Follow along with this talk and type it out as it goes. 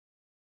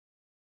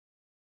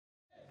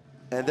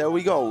And there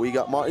we go. We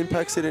got Martin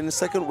Pexit in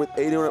second with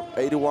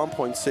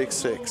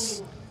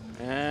 81.66.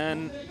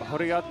 And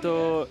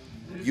Horigato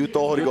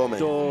Horigome.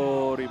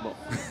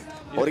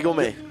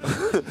 Horigome.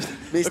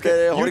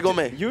 Mr.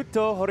 Horigome.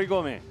 Yuto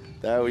Horigome.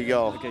 There we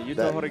go. Okay,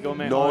 Yuto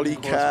Horigome. Nollie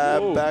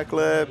cab,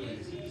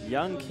 backlip.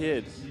 Young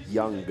kid.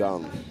 Young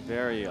gun.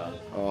 Very young.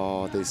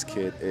 Oh, this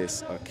kid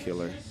is a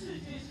killer.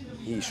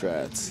 He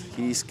shreds.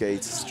 He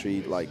skates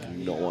street like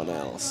no one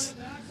else.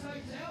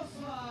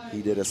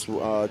 He did a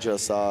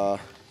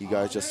you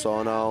guys just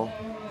saw now,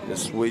 the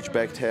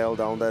switchback tail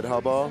down that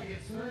hubba.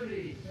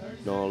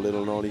 No,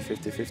 little nollie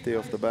 50-50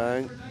 off the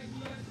bank.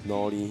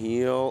 Nollie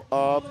heel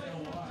up.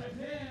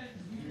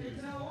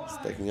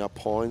 Stacking up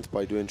points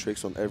by doing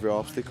tricks on every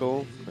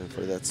obstacle. And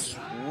for that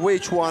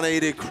switch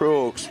 180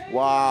 crooks.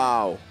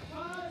 Wow.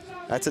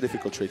 That's a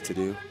difficult trick to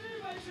do.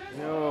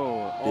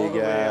 No, all the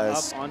way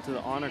up onto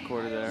the honor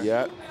quarter there.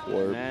 Yeah.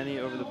 Manny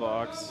over the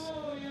box.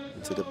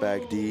 Into the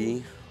back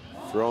D.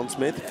 Front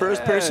Smith,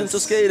 first person to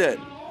skate it.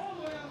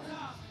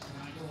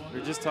 We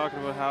were just talking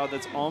about how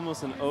that's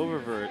almost an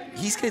oververt.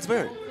 He skates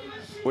very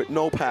with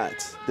no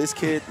pads. This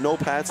kid, no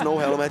pads, no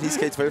helmet. He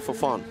skates very for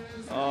fun.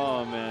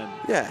 Oh man.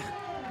 Yeah.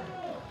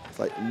 It's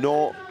like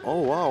no.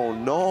 Oh wow,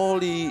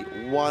 nollie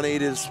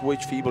 180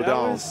 switch feeble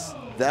down.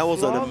 That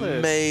was an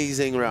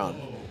amazing round.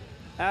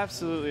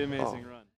 Absolutely amazing round.